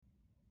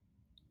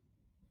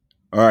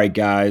All right,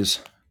 guys.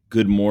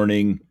 Good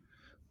morning.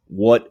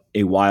 What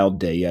a wild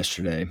day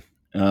yesterday.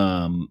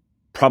 Um,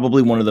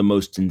 Probably one of the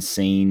most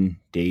insane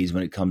days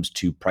when it comes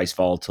to price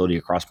volatility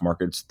across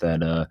markets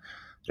that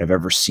I've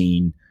ever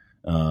seen.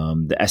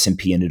 The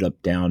S&P ended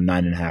up down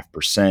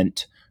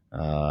 9.5%.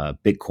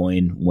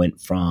 Bitcoin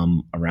went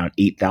from around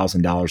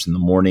 $8,000 in the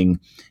morning.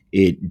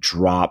 It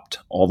dropped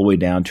all the way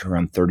down to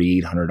around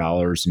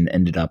 $3,800 and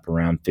ended up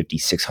around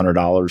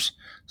 $5,600.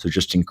 So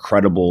just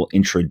incredible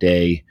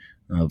intraday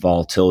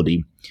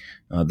volatility.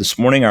 This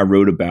morning, I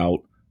wrote about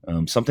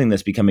something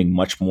that's becoming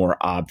much more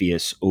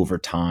obvious over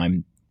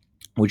time,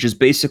 which is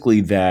basically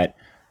that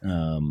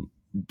um,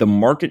 the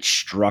market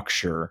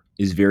structure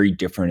is very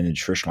different in the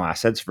traditional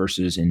assets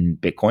versus in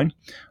Bitcoin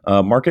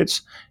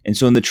markets. And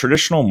so, in the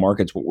traditional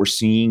markets, what we're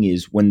seeing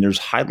is when there's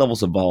high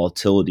levels of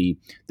volatility,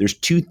 there's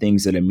two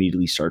things that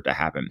immediately start to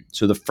happen.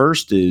 So, the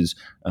first is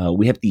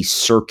we have these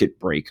circuit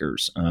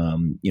breakers.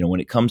 When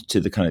it comes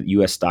to the kind of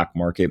U.S. stock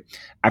market,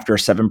 after a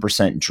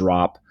 7%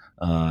 drop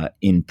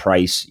in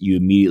price, you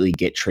immediately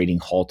get trading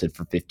halted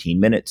for 15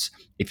 minutes.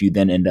 If you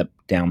then end up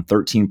down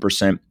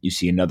 13%, you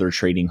see another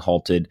trading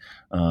halted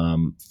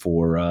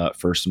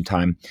for some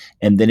time.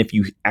 And then if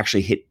you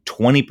actually hit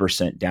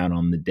 20% down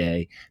on the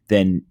day,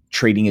 then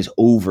trading is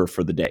over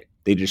for the day.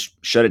 They just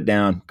shut it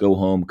down, go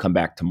home, come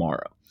back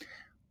tomorrow.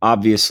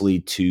 Obviously,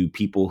 to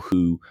people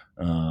who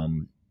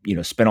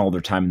spend all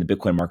their time in the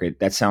Bitcoin market,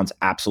 that sounds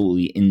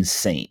absolutely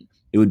insane.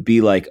 It would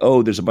be like,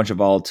 oh, there's a bunch of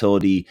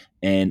volatility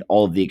and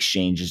all of the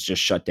exchanges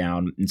just shut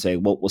down and say,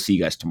 well, we'll see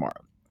you guys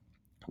tomorrow.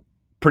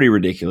 Pretty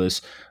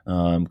ridiculous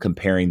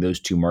comparing those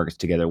two markets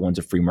together. One's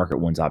a free market,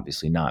 one's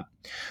obviously not.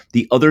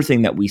 The other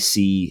thing that we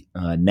see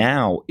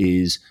now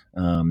is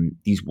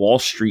these Wall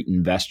Street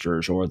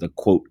investors, or the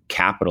quote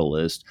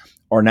capitalists,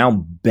 are now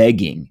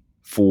begging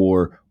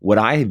for what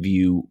I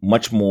view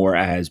much more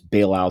as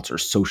bailouts or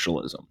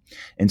socialism.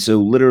 And so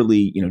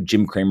literally,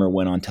 Jim Cramer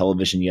went on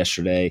television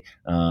yesterday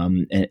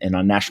and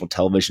on national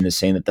television is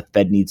saying that the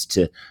Fed needs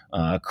to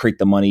create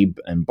the money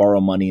and borrow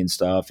money and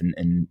stuff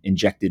and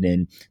inject it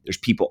in. There's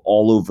people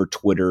all over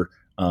Twitter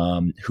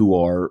who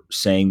are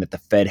saying that the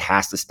Fed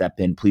has to step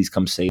in, please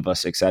come save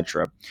us,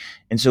 etc.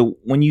 And so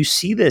when you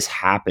see this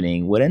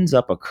happening, what ends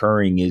up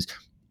occurring is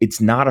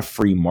it's not a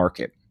free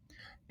market.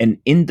 And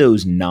in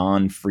those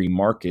non-free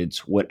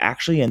markets, what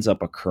actually ends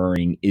up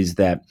occurring is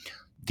that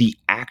the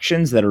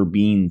actions that are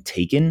being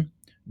taken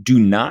do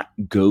not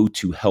go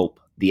to help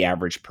the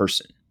average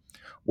person.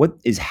 What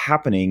is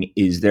happening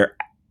is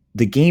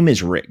the game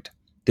is rigged.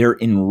 They're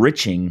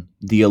enriching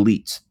the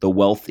elites, the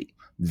wealthy.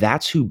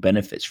 That's who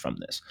benefits from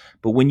this.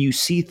 But when you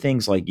see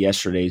things like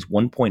yesterday's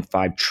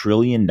 $1.5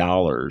 trillion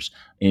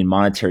in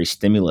monetary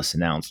stimulus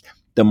announced,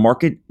 the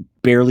market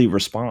barely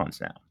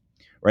responds now,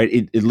 right?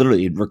 It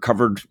literally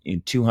recovered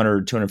in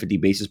 200, 250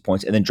 basis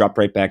points and then dropped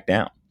right back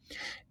down.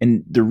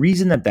 And the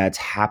reason that that's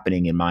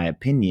happening, in my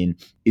opinion,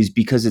 is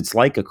because it's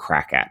like a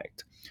crack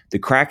addict. The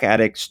crack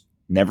addicts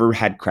never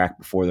had crack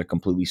before. They're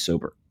completely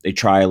sober. They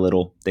try a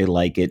little, they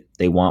like it,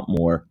 they want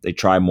more, they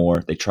try more,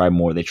 they try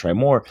more, they try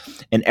more.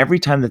 And every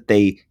time that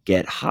they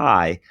get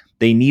high,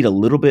 they need a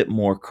little bit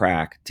more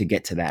crack to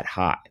get to that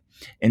high.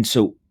 And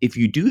so if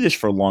you do this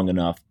for long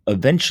enough,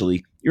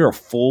 eventually you're a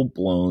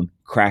full-blown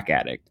crack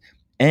addict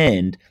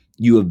and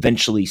you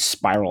eventually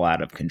spiral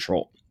out of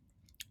control.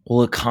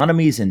 Well,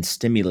 economies and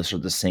stimulus are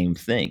the same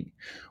thing.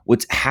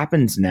 What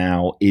happens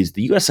now is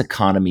the US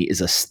economy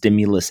is a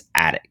stimulus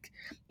addict.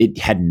 It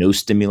had no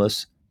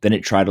stimulus, then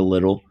it tried a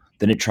little,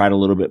 then it tried a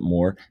little bit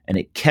more, and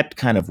it kept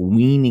kind of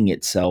weaning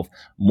itself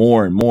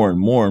more and more and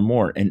more and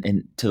more,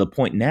 and to the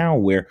point now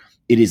where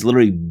it is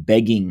literally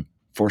begging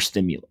for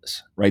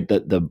stimulus, right?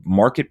 The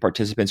market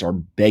participants are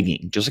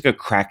begging, just like a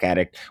crack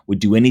addict would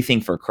do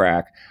anything for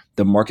crack.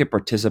 The market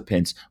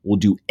participants will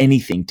do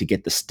anything to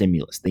get the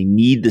stimulus. They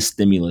need the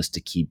stimulus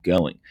to keep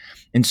going.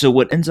 And so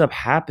what ends up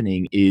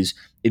happening is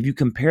if you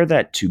compare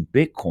that to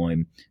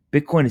Bitcoin,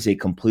 Bitcoin is a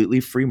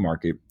completely free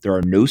market. There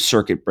are no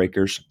circuit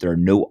breakers. There are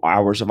no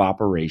hours of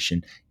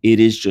operation. It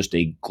is just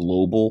a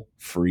global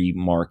free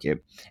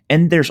market.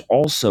 And there's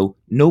also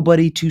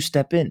nobody to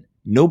step in.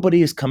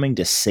 Nobody is coming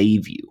to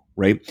save you,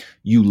 right?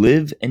 You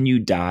live and you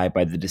die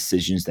by the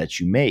decisions that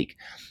you make.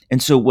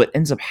 And so what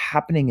ends up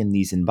happening in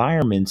these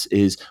environments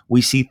is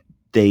we see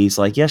days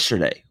like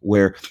yesterday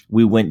where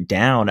we went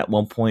down at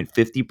one point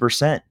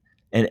 50%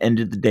 and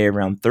ended the day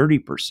around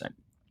 30%.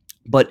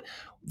 But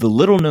the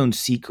little known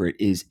secret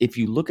is if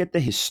you look at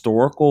the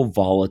historical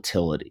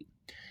volatility,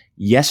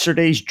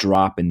 yesterday's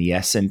drop in the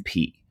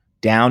S&P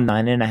down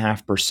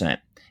 9.5%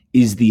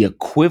 is the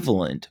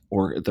equivalent,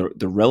 or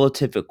the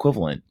relative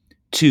equivalent,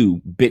 to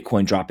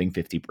Bitcoin dropping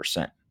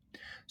 50%.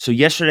 So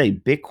yesterday,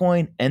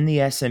 Bitcoin and the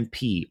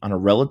S&P on a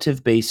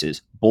relative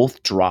basis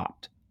both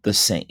dropped the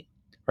same,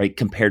 right,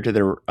 compared to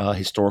their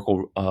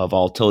historical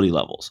volatility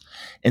levels.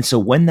 And so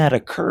when that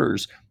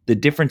occurs, the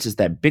difference is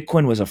that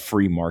Bitcoin was a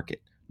free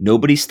market.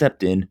 Nobody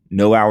stepped in,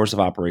 no hours of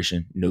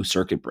operation, no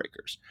circuit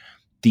breakers.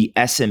 The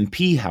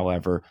S&P,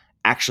 however,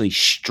 actually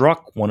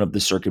struck one of the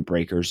circuit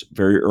breakers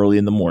very early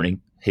in the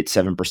morning, hit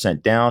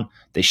 7% down.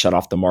 They shut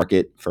off the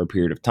market for a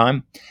period of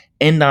time.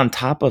 And on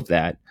top of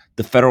that,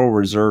 the Federal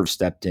Reserve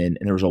stepped in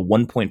and there was a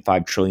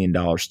 $1.5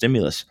 trillion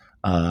stimulus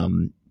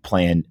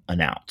plan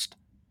announced.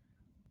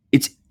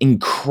 It's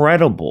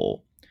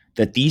incredible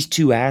that these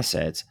two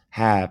assets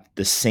have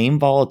the same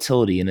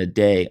volatility in a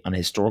day on a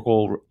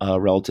historical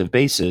relative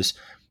basis,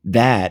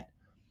 that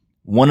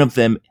one of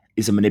them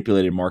is a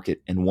manipulated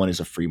market and one is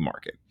a free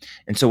market.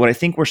 And so what I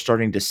think we're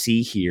starting to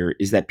see here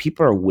is that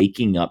people are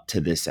waking up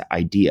to this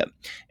idea,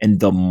 and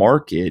the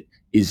market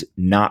is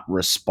not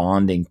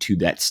responding to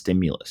that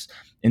stimulus.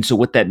 And so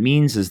what that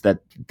means is that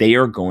they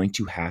are going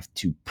to have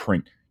to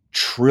print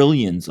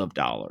trillions of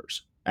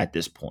dollars at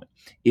this point.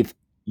 If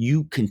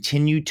you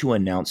continue to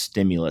announce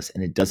stimulus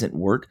and it doesn't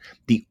work,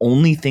 the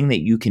only thing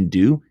that you can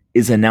do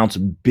is announce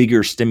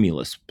bigger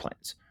stimulus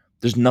plans.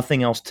 There's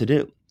nothing else to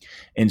do.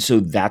 And so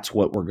that's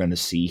what we're going to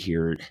see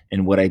here.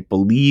 And what I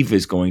believe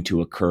is going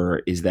to occur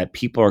is that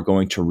people are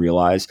going to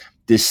realize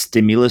this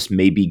stimulus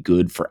may be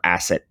good for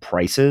asset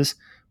prices,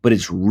 but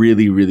it's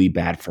really, really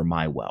bad for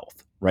my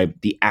wealth, right?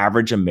 The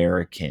average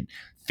American,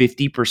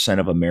 50%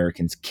 of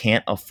Americans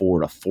can't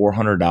afford a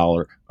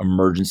 $400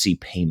 emergency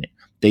payment.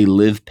 They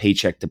live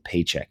paycheck to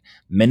paycheck.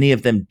 Many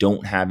of them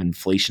don't have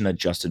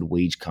inflation-adjusted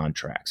wage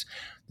contracts.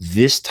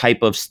 This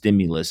type of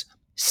stimulus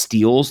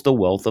steals the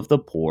wealth of the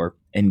poor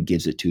and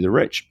gives it to the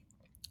rich.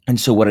 And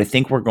so what I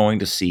think we're going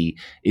to see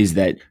is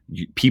that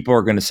people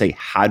are going to say,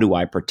 how do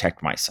I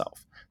protect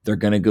myself? They're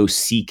going to go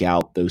seek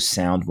out those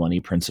sound money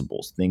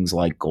principles, things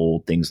like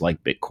gold, things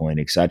like Bitcoin,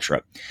 et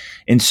cetera.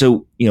 And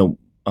so,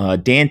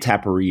 Dan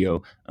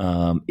Tapario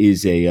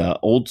is a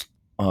old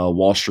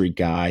Wall Street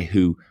guy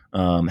who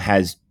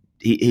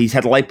he's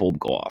had a light bulb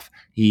go off.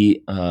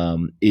 He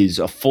is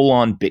a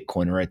full-on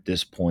Bitcoiner at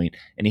this point,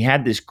 and he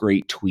had this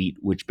great tweet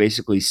which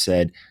basically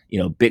said,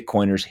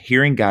 Bitcoiners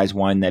hearing guys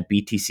whine that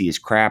BTC is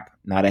crap,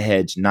 not a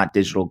hedge, not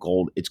digital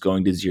gold, it's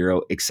going to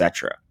zero,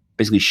 etc.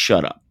 Basically,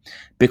 shut up.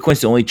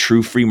 Bitcoin's the only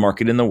true free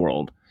market in the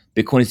world.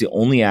 Bitcoin is the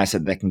only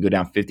asset that can go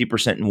down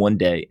 50% in one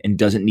day and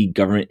doesn't need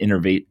government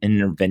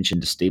intervention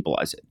to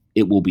stabilize it.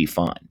 It will be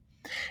fine.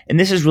 And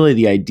this is really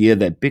the idea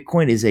that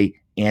Bitcoin is a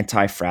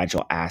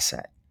anti-fragile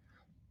asset.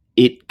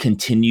 It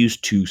continues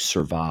to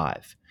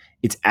survive.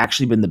 It's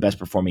actually been the best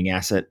performing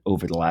asset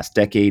over the last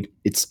decade.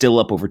 It's still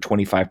up over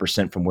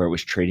 25% from where it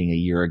was trading a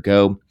year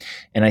ago.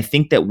 And I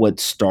think that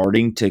what's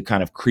starting to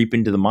kind of creep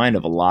into the mind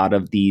of a lot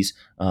of these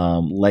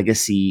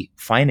legacy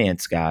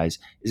finance guys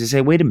is to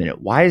say, wait a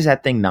minute, why is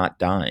that thing not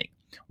dying?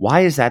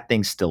 Why is that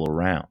thing still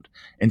around?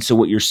 And so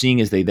what you're seeing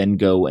is they then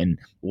go and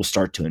will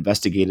start to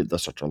investigate it. They'll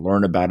start to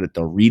learn about it.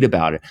 They'll read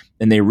about it.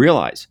 And they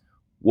realize,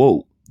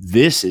 whoa,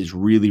 this is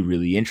really,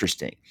 really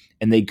interesting.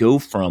 And they go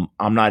from,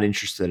 I'm not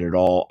interested at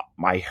all,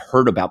 I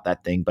heard about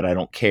that thing, but I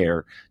don't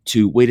care,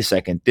 to, wait a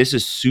second, this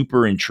is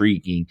super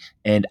intriguing.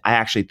 And I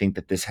actually think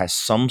that this has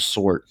some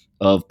sort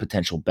of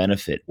potential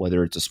benefit,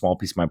 whether it's a small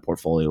piece of my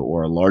portfolio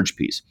or a large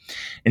piece.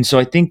 And so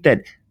I think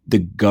that the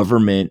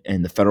government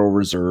and the Federal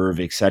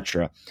Reserve, et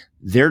cetera,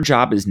 their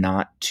job is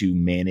not to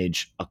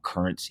manage a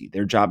currency.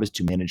 Their job is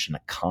to manage an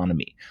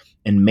economy.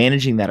 And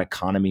managing that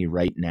economy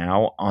right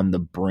now on the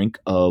brink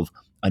of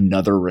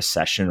another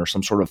recession or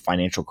some sort of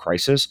financial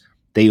crisis,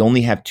 they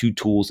only have two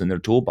tools in their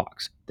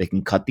toolbox. They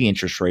can cut the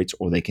interest rates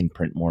or they can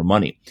print more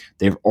money.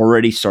 They've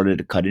already started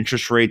to cut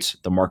interest rates.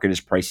 The market is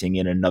pricing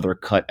in another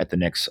cut at the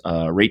next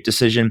rate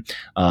decision.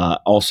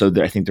 Also,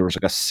 I think there was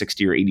like a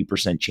 60 or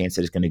 80% chance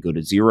that it's going to go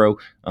to zero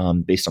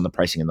based on the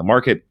pricing in the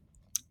market.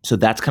 So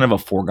that's kind of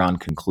a foregone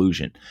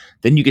conclusion.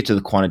 Then you get to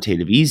the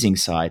quantitative easing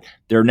side.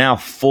 They're now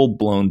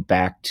full-blown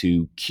back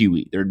to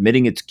QE. They're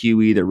admitting it's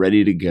QE. They're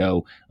ready to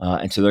go.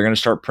 And so they're going to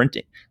start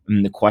printing.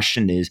 And the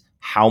question is,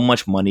 how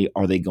much money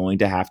are they going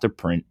to have to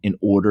print in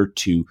order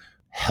to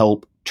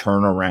help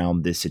turn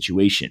around this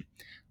situation?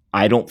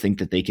 I don't think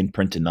that they can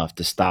print enough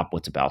to stop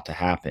what's about to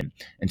happen.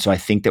 And so I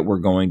think that we're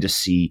going to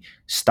see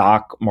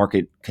stock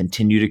market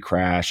continue to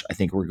crash. I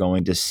think we're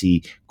going to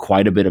see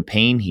quite a bit of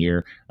pain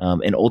here.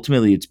 And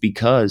ultimately, it's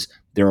because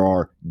there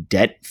are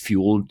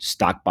debt-fueled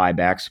stock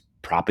buybacks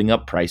propping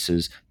up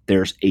prices.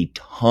 There's a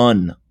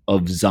ton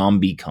of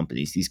zombie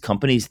companies, these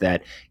companies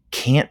that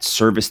can't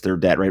service their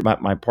debt, right?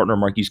 My partner,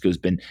 Mark Yusko, has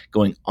been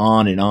going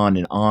on and on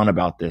and on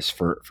about this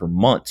for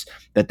months,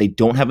 that they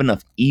don't have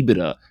enough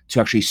EBITDA to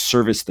actually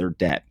service their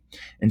debt.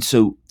 And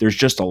so there's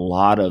just a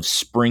lot of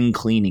spring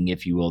cleaning,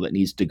 if you will, that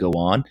needs to go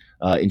on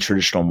in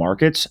traditional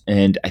markets.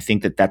 And I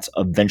think that that's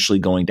eventually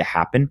going to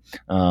happen.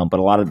 But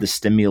a lot of the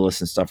stimulus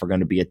and stuff are going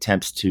to be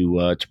attempts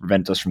to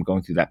prevent us from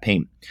going through that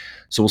pain.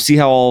 So we'll see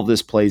how all of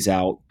this plays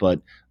out.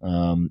 But,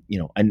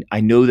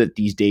 I know that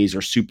these days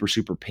are super,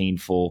 super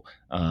painful.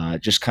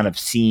 Just kind of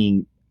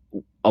seeing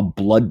a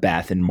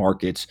bloodbath in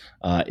markets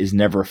is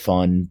never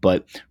fun.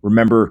 But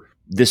remember,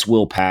 this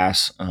will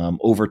pass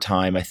over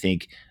time. I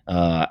think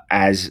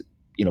as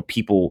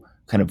people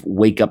kind of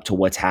wake up to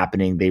what's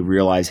happening. They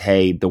realize,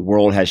 hey, the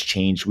world has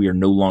changed. We are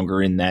no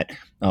longer in that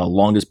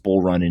longest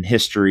bull run in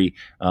history,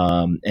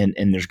 and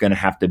there's going to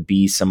have to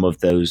be some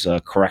of those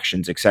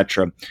corrections,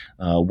 etc.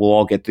 We'll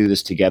all get through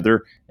this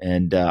together,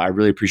 and I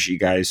really appreciate you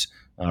guys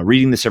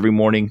reading this every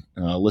morning,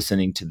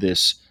 listening to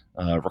this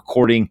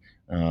recording.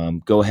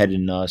 Go ahead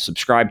and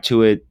subscribe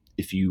to it.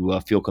 If you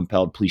feel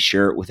compelled, please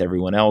share it with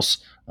everyone else,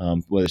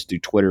 whether it's through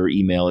Twitter,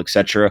 email,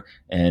 etc.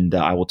 And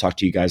I will talk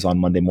to you guys on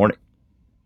Monday morning.